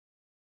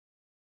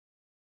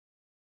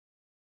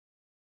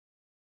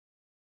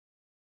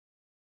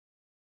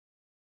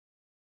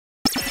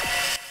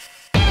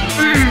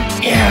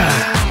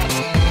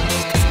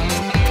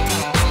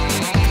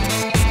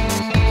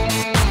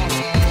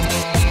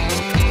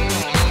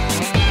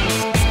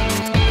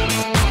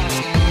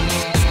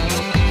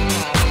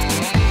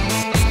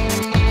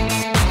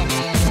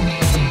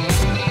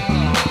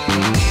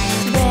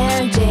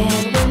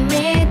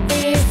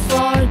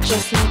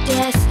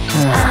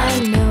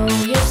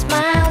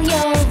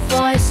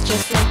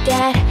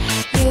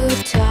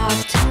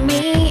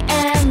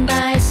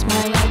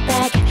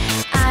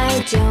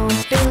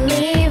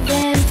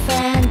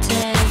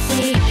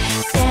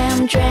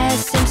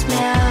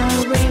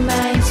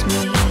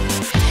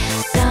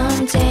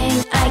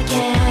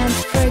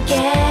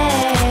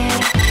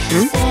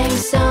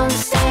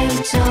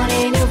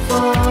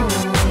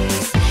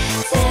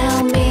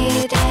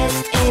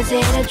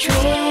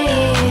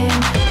dream.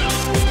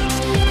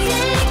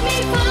 Take me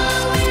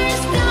forward,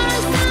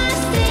 stars are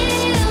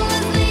still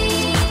with me.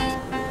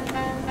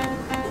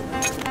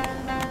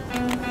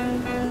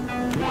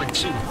 1,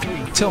 2,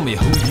 3. Tell me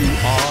who you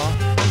are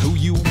and who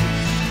you.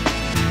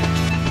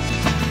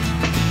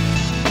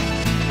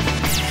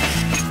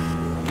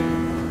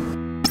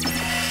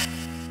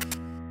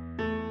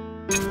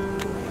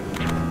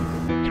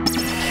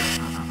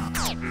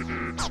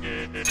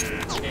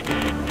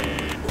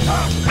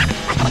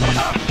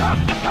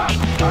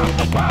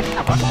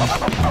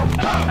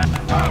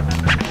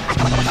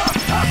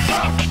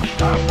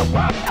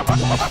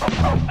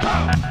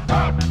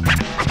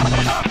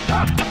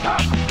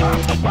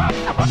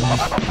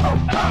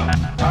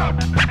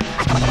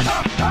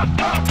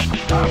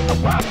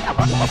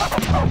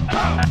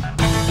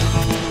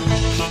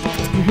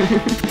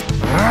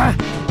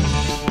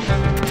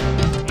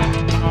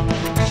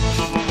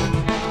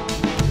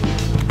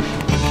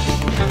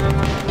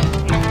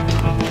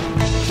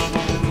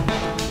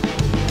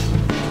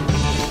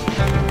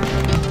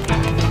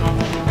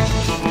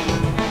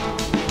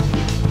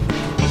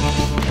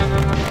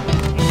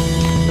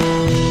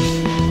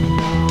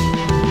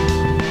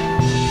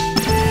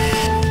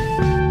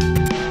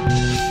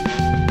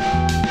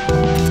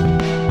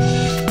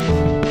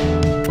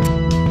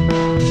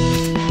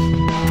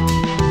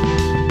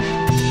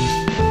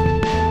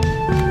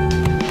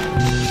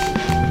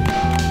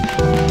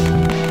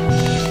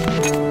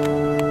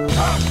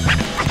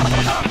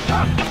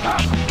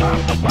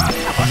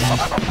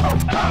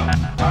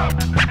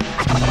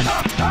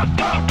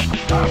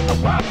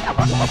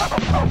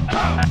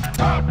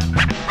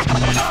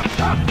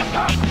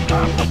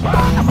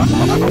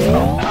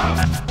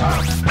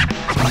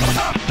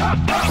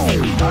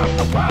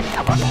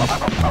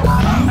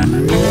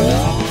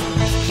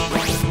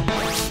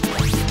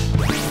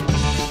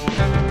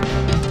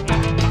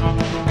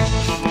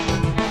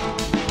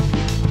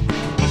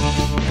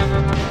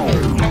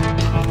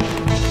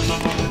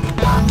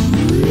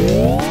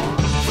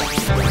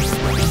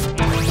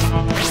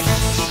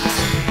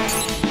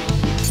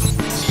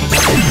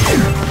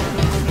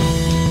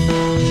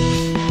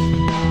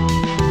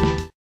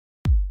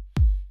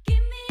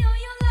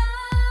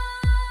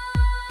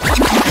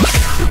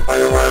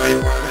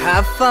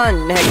 Have fun,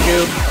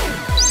 Neku.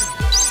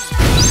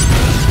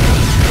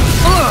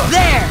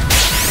 There!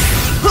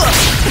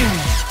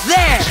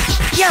 There!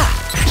 Yeah!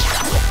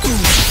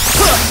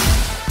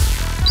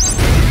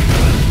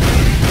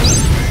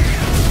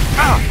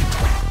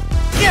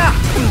 Yeah!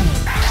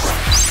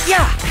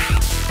 Yeah!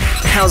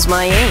 How's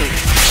my aim?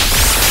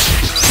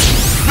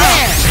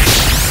 There!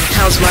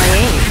 How's my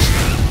aim?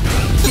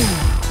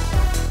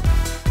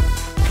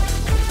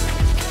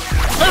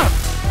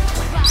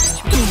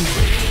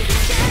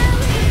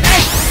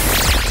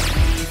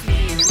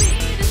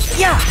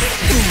 Yeah!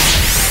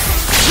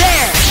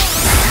 There!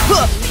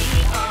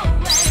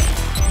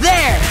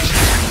 There!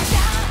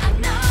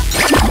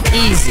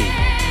 Easy.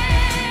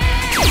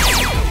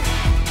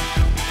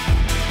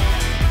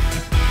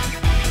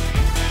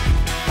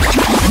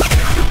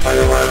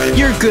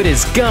 You're good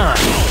as gone.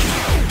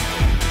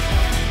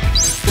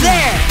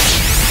 There!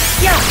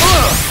 Yeah!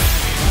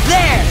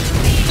 There!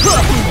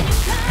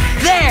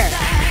 There!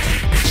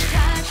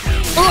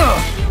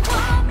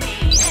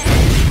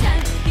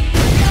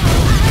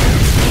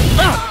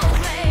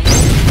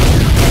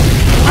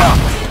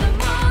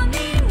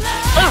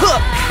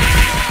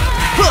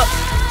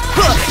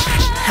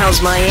 How's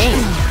my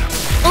aim?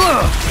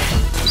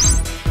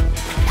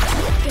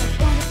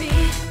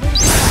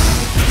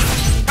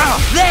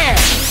 There!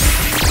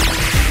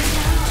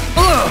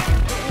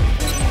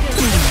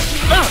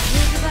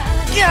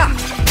 Yeah!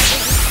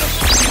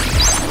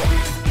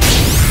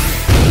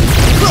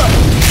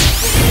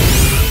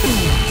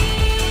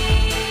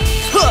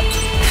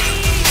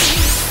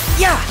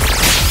 Yeah!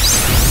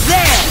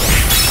 There!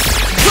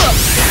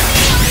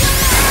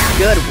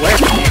 Good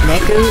work,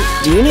 Neku.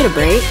 Do you need a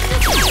break?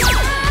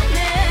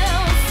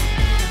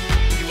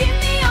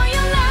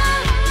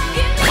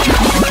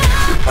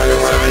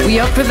 We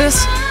up for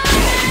this?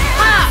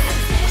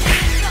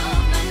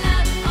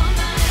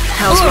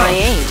 How's my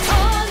aim?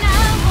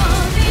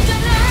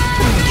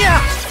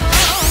 Yeah!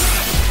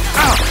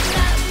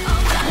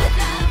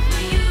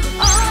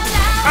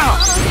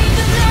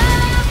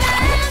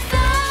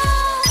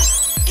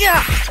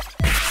 Yeah!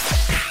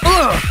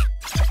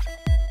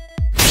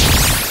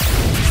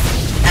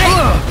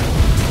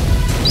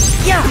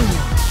 Yeah!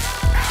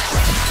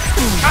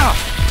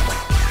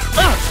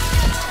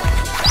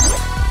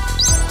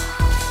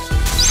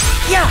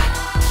 Yeah!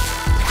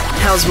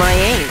 How's my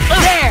aim?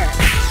 There!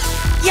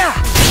 Yeah!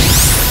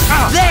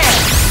 There!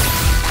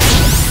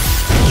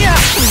 Yeah!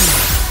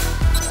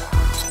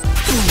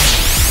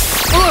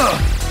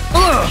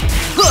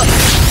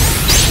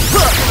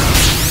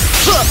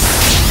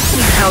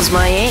 How's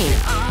my aim?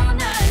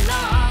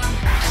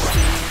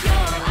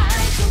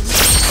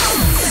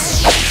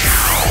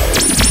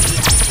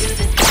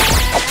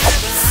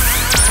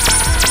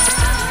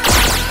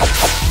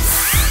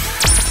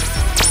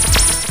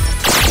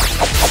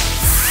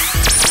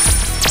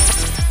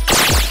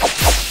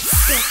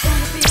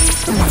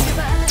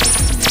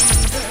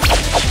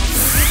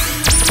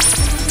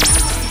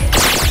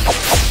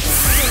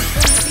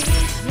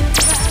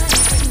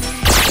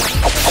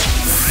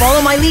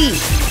 Follow my lead.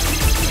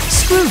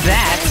 Screw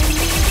that.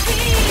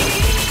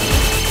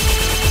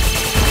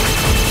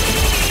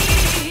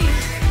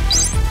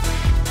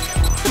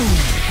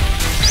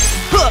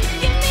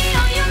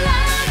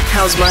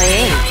 How's my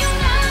aim?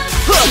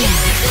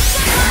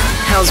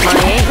 How's my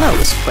aim? That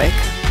was quick.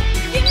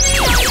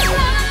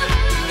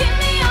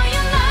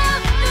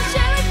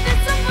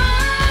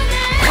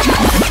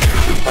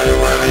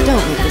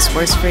 Don't make this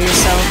worse for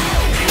yourself.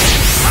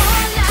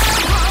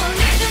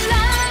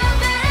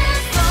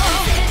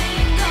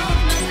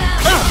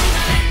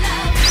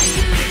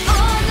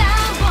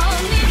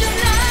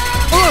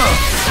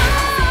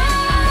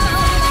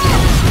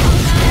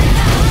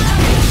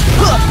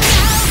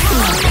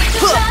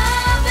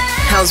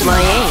 How's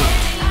my aim?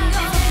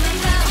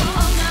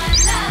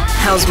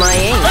 How's my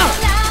aim?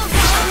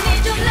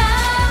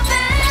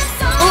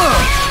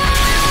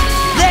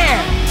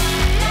 There!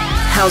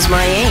 How's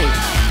my aim?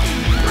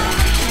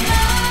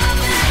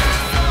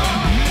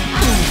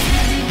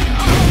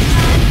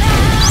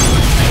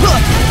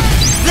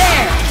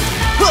 There!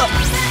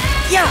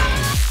 Yeah!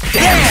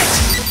 There!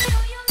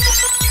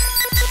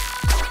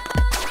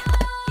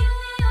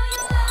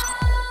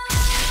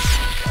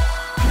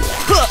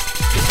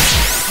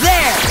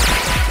 There!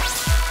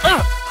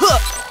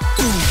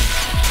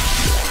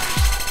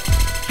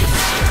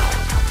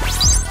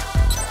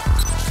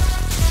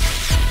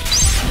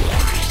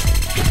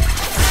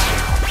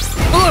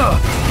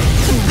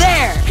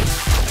 There!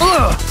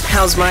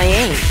 How's my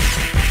aim?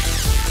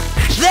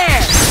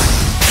 There!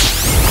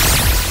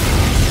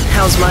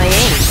 How's my aim?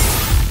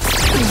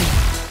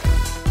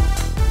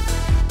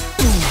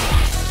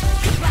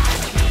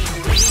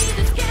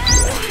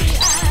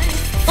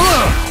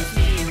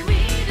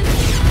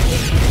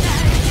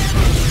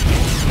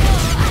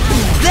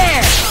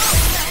 There!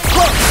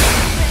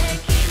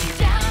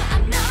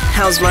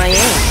 How's my aim?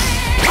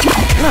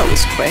 That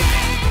was quick.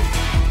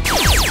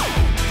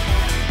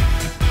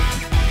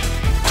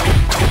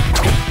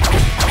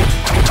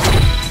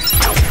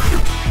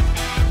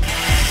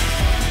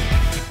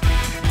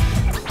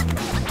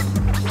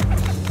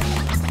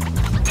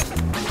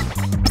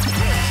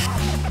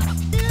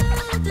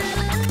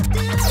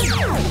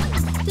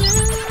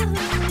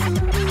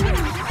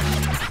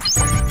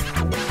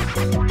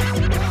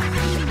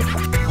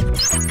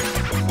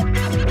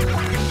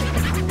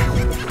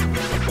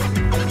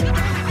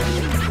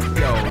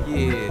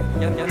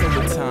 Y'all know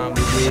what time it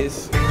is.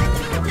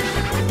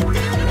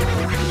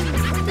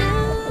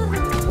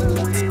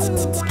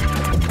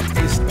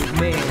 It's the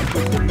man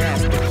with the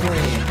master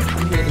plan.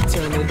 I'm here to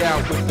turn it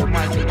out with the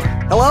mic.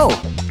 Hello!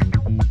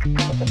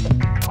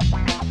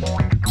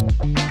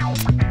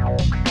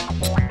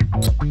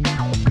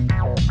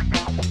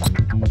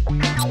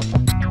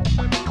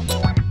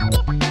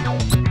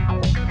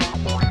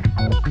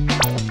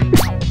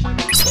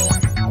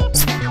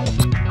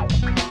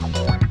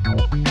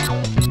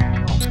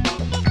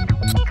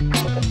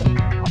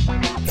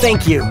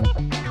 Thank you.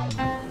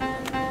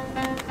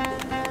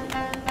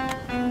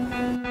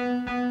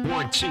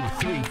 1, 2,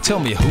 3. Tell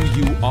me who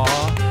you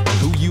are and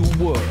who you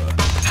were.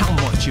 How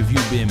much have you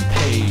been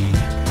paid?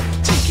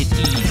 Take it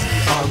easy.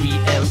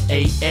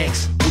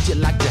 RELAX. Would you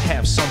like to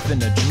have something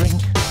to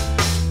drink?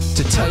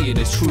 To tell you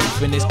the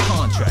truth, in this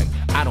contract,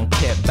 I don't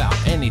care about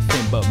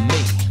anything but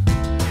me.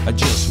 I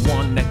just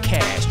want the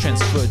cash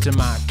transferred to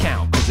my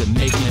account, cause it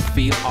makes me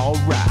feel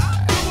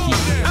alright.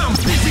 Yeah. I'm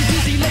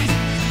busy, lazy.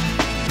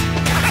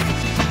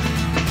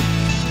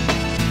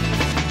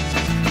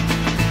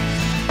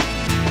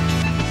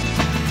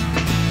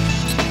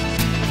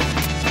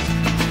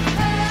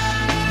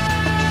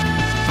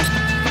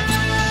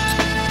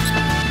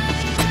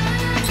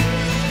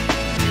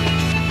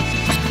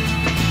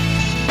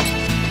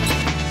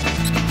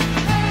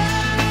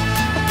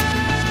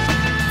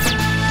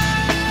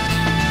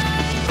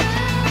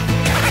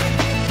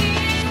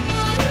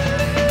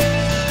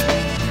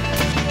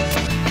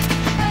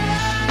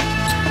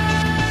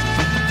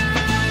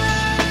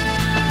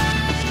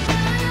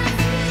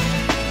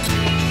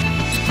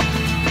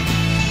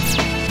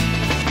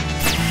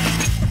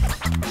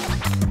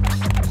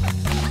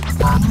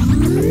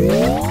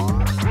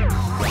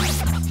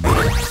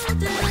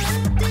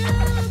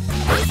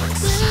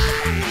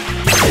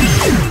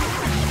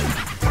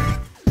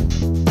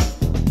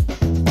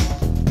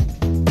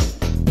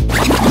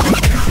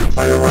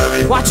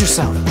 Watch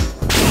yourself.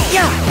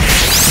 Yeah!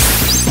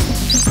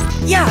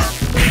 Yeah!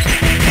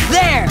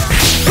 There!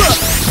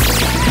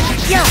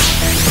 Yeah!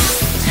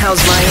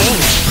 How's my aim?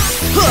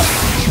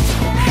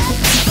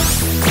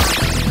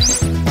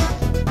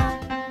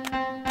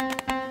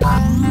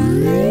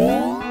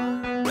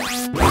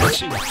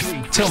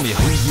 Tell me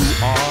who you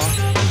are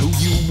and who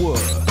you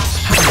were.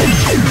 How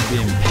much have you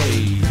been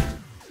paid?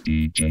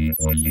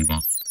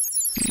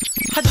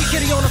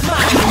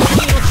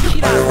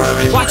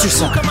 Watch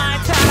yourself.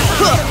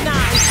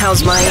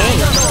 How's my aim?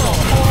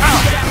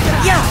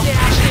 Yeah!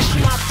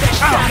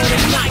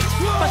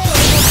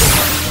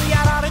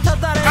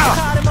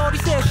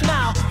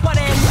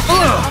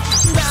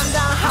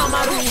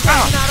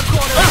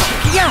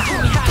 Yeah!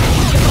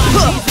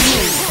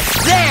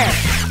 There!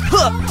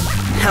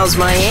 How's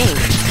my aim?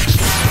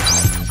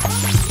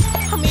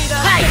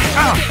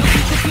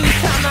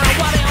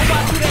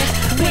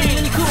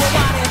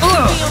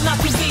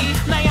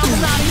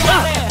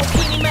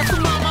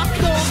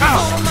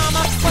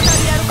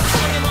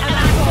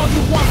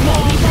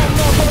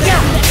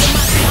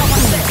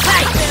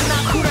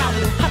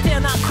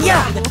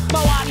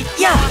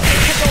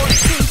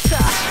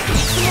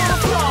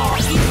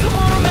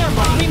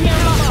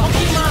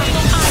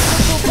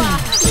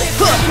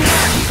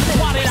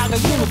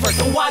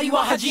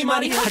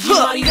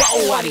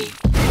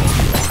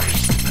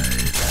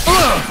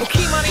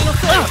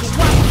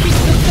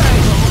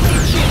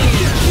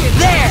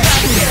 There!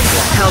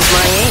 How's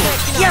my aim?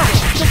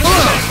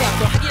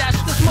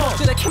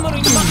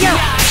 Yeah!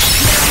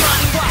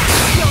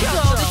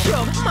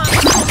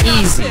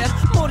 Easy.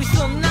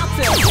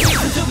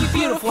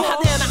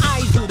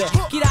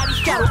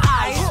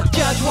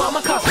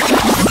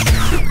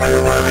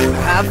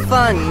 Have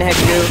fun,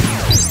 Neku.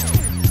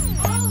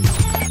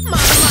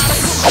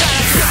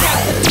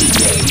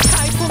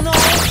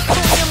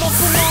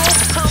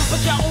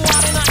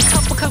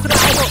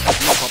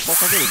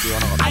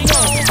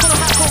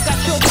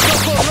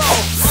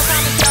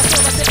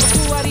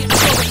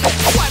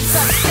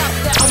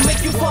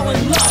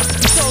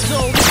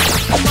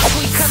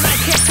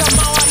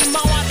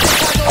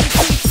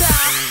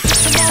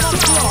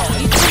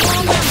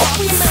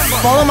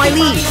 Follow my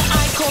lead.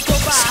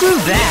 Screw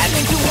that.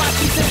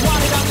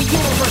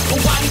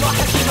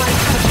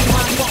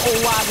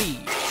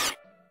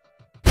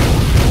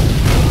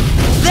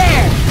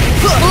 There!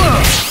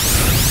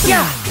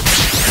 Yeah!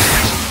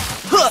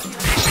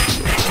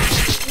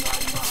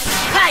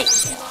 Hey!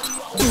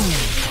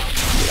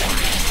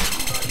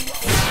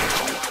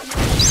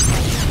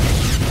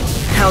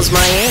 How's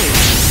my aim?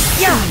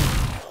 Yeah!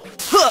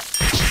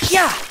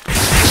 Yeah!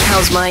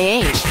 How's my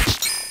aim?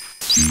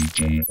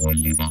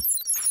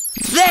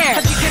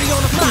 There!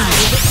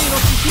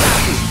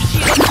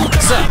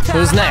 So,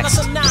 who's next?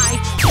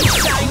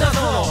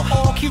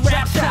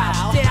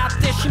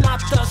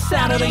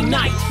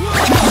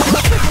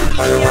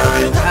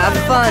 Have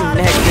fun,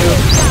 Neku.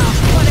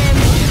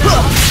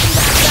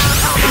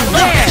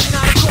 There!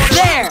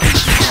 There!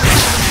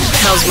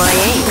 How's my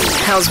aim?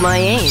 How's my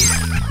aim?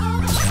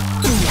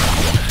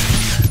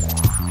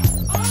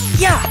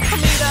 Yeah!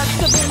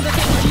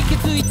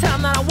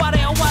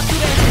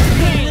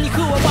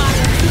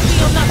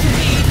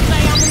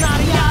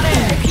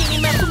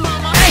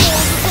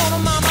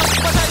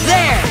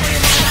 There!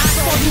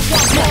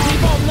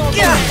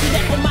 Yeah!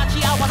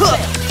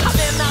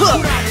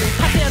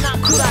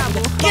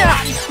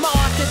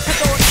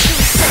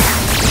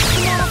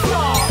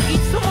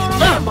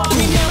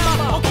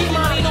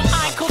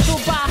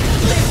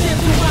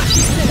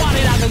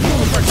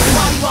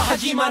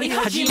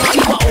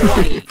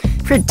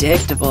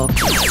 Predictable.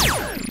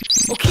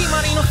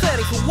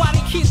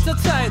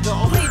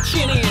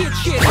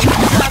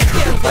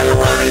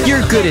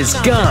 You're good as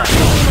gone.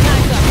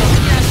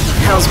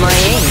 How's my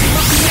aim?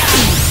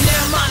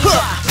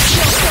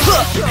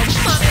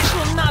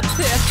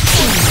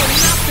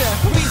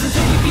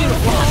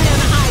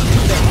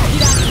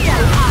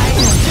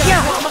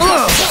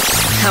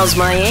 How's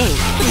my aim?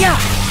 Yeah!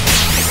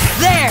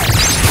 There!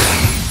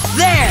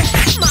 There!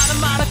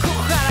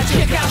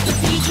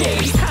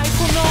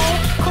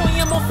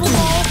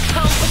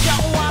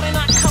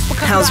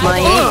 How's my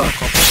aim?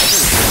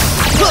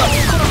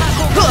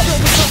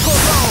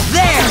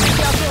 There!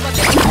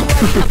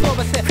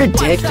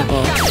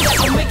 Predictable.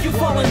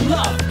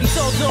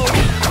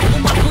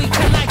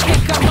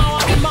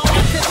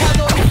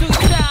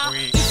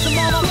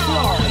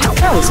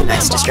 That was a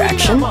nice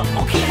distraction.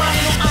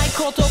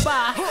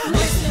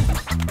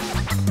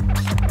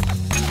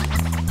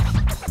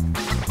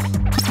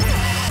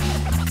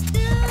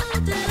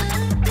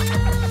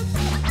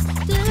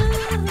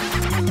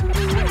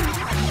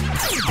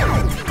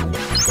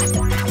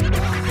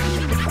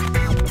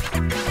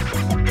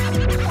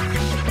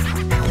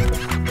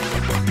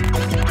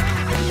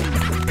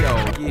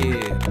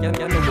 Y'all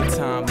know what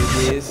time it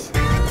is.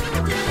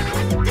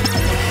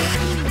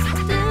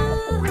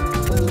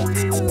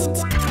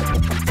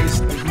 It's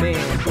the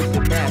man with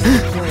the master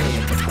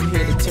plan. I'm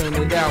here to turn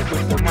it out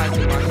with the mic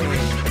in my hand.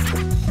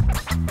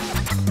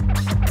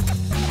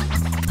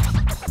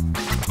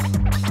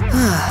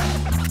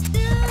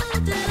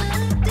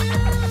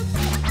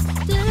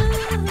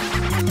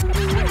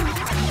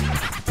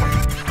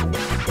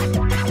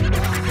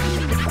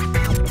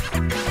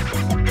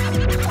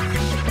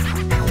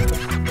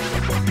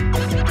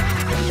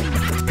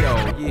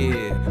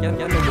 Y'all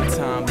know what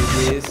time it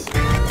is.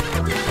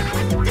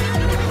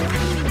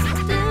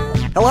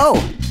 Hello.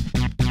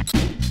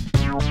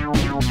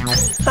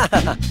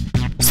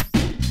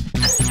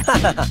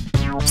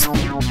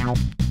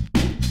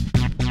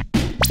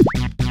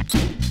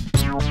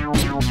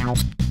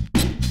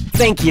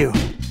 Thank you.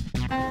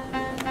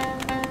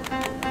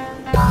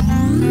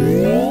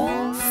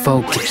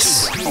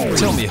 Focus.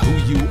 Tell me who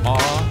you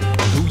are,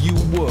 who you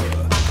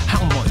were,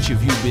 how much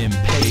have you been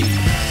paid?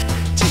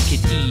 Take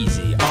it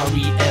easy,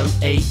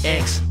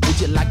 RELAX. Would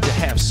Would you like to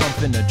have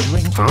something to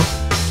drink?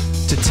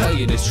 To tell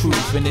you the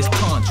truth, in this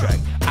contract,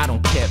 I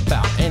don't care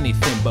about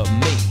anything but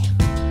me.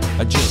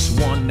 I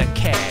just want the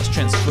cash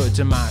transferred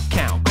to my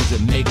account, cause it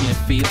make me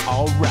feel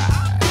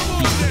alright.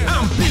 Yeah.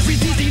 I'm busy,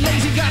 dizzy,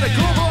 lazy, got a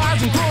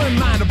globalized and growing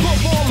mind.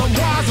 Above all, I'm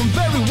wise, I'm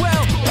very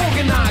well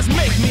organized.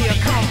 Make me a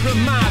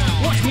compromise.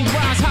 Watch me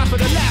rise high for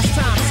the last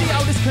time. See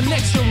how this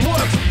connection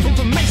works.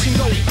 Information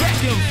goes back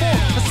and forth.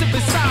 I sit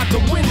beside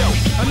the window,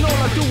 and all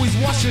I do is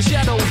watch the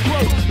shadows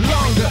grow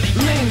longer,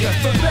 linger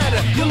for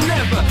better. You'll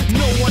never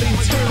know what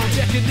internal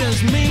decadence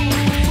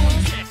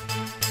means.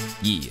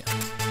 Yeah.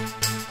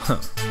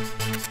 Huh.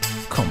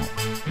 Come on.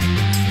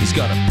 He's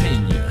got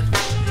opinion.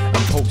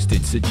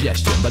 Posted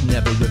suggestion, but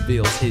never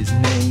reveals his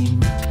name.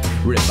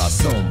 Read by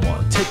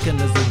someone, taken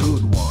as a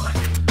good one,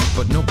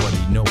 but nobody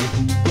know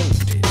who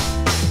wrote it.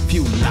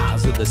 Few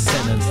lies of the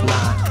sentence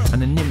line,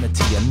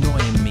 anonymity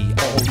annoying me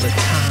all the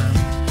time.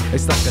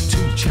 It's like a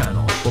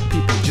 2-channel where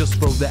people just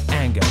throw their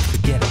anger,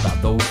 forget about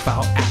those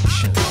foul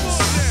actions.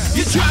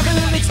 You're driving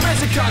an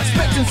expensive car,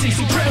 expectancy,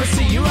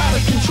 supremacy. You're out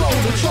of control,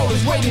 the troll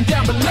is waiting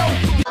down below.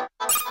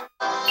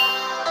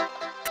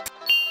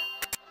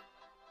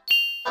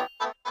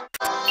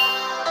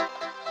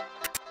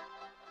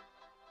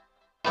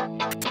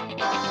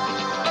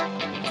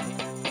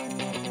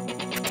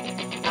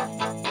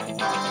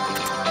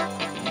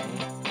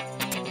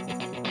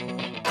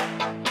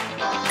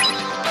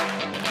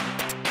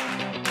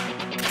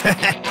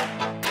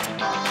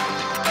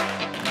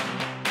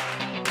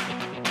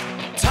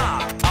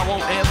 I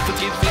won't ever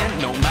give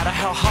in, no matter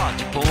how hard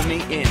you pull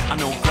me in. I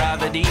know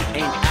gravity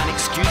ain't an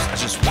excuse, I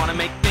just wanna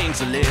make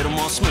things a little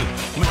more smooth.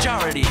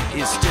 Majority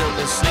is still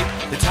asleep,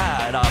 they're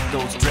tired of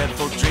those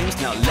dreadful dreams.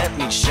 Now let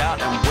me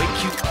shout and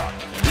wake you up,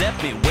 let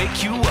me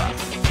wake you up.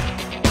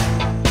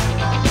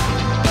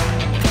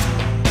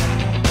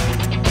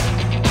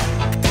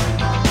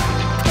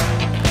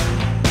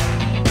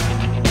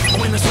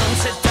 When the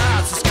sunset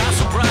dies, the sky's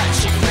so bright,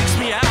 she freaks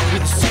me out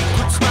with a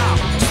secret smile.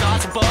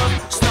 Stars above,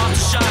 start to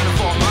shine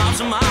for miles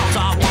and miles.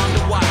 I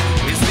wonder why,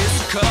 is this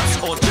a curse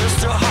or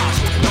just a heart?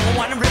 No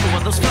winding river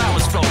where those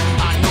flowers flow.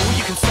 I know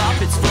you can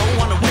stop its flow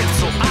on a whim,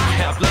 so I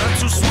have learned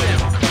to swim.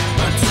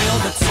 Until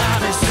the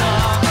time is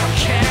up, I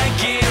can't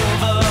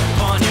give up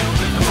on you.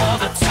 Before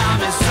the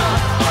time is up,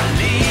 I'll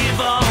leave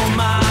all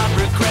my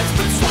regrets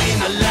between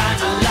the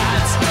lines and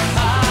lines.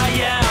 I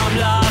am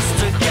lost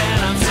again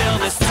until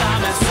this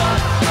time is up.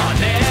 I'll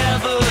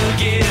never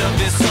give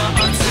this up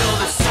until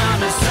this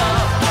time is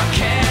up. I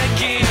can't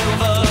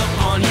give up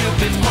on you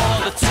before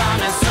the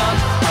time is up.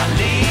 I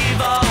leave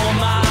all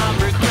my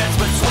regrets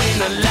between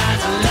the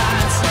lines and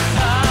lines.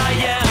 I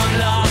am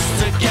lost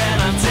again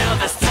until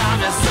this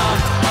time is up.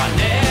 I'll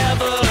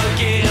never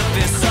give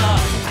this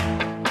up.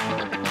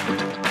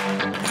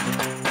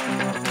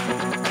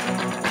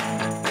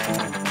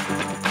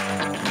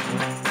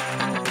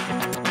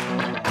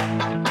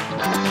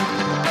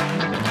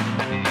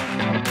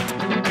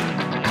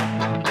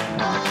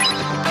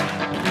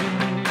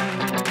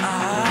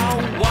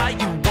 Why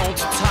you won't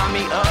tie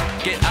me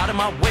up? Get out of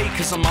my way,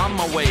 cause I'm on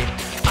my way.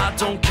 I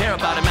don't care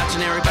about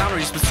imaginary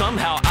boundaries, but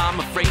somehow I'm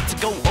afraid to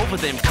go over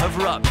them.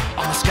 Cover up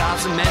all my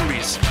scars and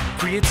memories.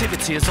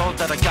 Creativity is all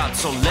that I got,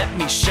 so let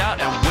me shout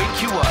and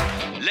wake you up.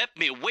 Let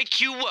me wake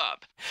you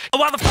up.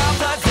 While the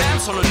fireflies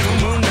dance on a new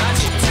moon night,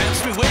 she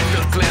tempts me with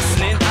her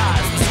glistening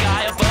eyes. The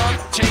sky above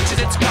changes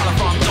its color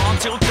from dawn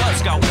till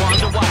dusk. I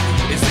wonder why,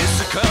 is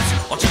this a curse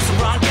or just a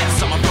wrong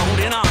guess? I'm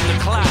floating on the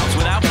clouds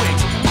without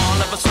wings. All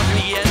of a sudden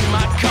the end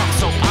might come,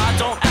 so I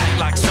don't act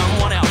like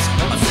someone else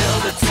until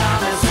the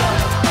time is up.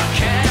 I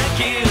can't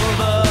give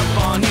up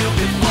on you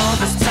before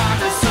this time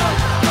is up.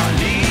 I'll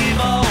leave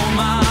all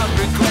my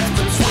regrets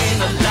between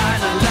the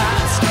lines and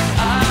lines.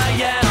 I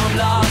am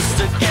lost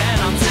again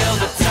until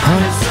the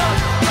time is up.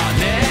 I'll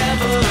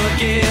never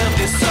give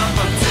this up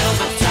until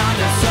the time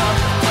is up.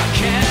 I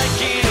can't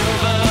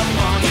give up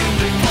on you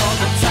before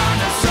the time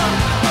is up.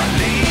 I'll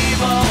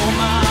leave all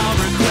my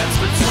regrets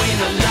between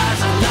the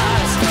lines and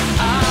lines.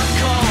 I'm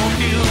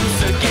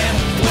confused again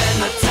when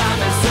the time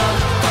is up.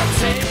 I'll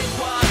take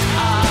what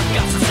I've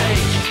got to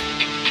take.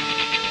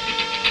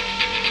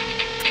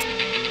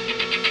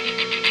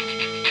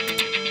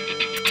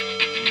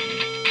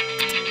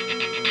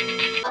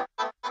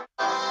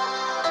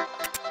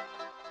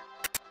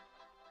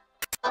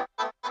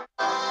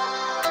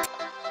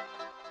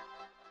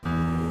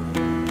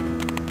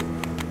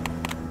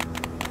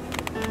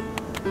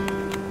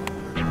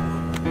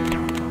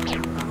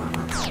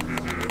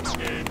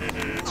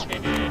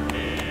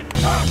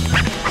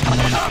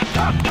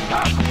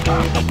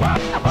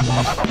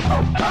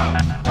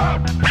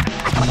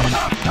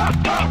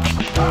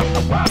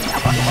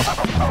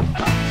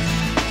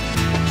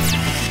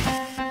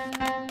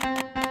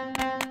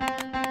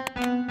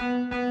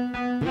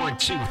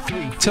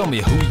 Tell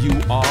me who you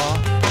are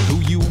and who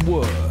you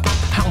were.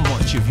 How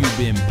much have you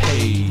been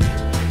paid?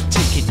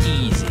 Take it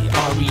easy,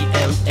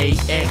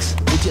 RELAX.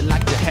 Would you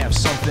like to have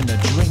something to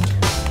drink?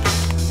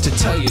 To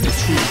tell you the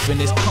truth, in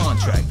this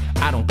contract,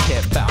 I don't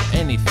care about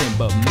anything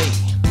but me.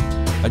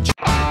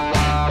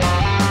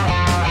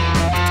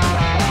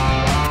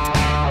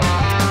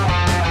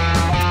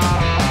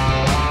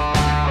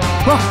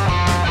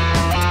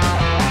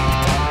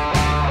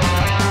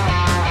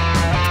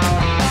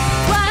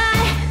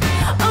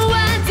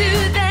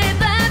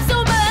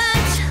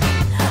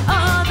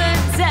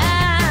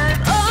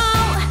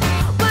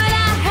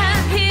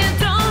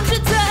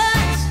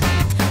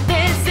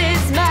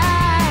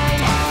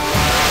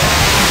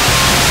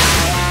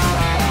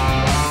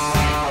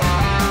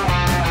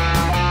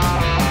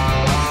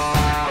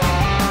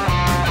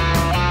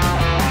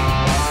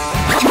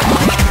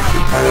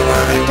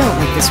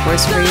 this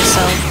worse for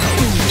yourself?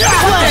 There!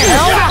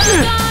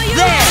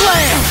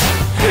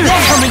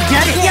 Come and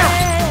get it!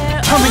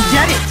 Come and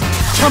get it!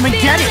 Come and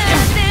get it!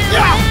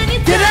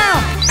 Get down!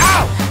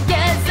 Ow!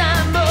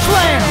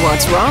 Slam!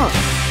 What's wrong?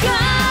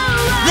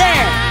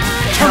 There!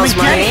 Come How's and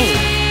my get it! aim?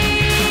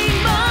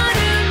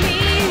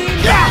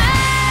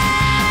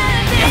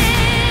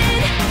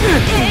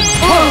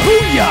 Oh,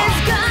 hoo-yah!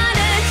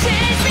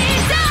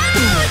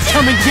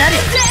 Come and get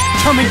it!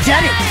 Come and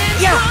get it!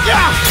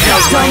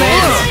 How's my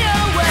aim?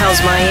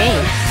 How's my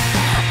aim?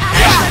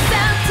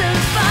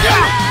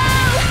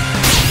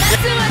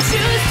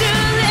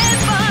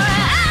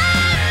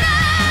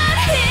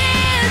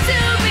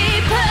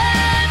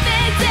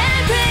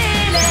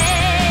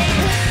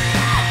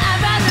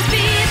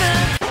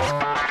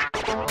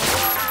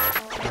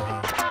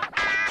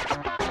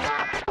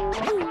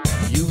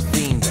 You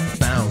seen the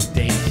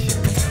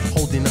foundation,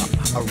 holding up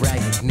a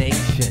ragged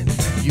nation.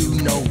 You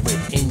know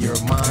it in your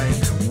mind,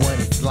 what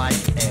it's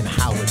like and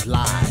how it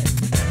lies.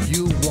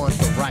 You want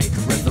the right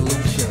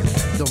resolution,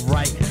 the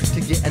right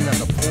to get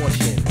another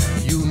portion.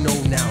 You know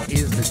now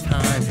is the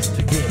time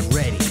to get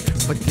ready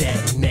for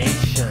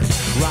detonation.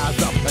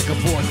 Rise up like a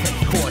vortex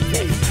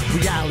cortex.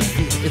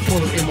 Reality is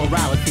full of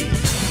immorality.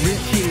 Rich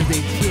cheers,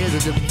 they cheer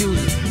the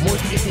diffusers.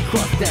 Moist itchy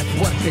crust, that's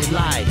what they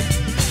like.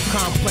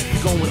 Complex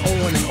going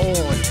on and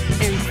on.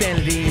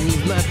 Insanity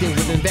means nothing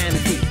within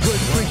vanity.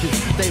 Good creatures,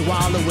 they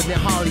wallow with their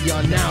holly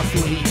on now,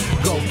 sweetie.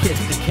 Go kiss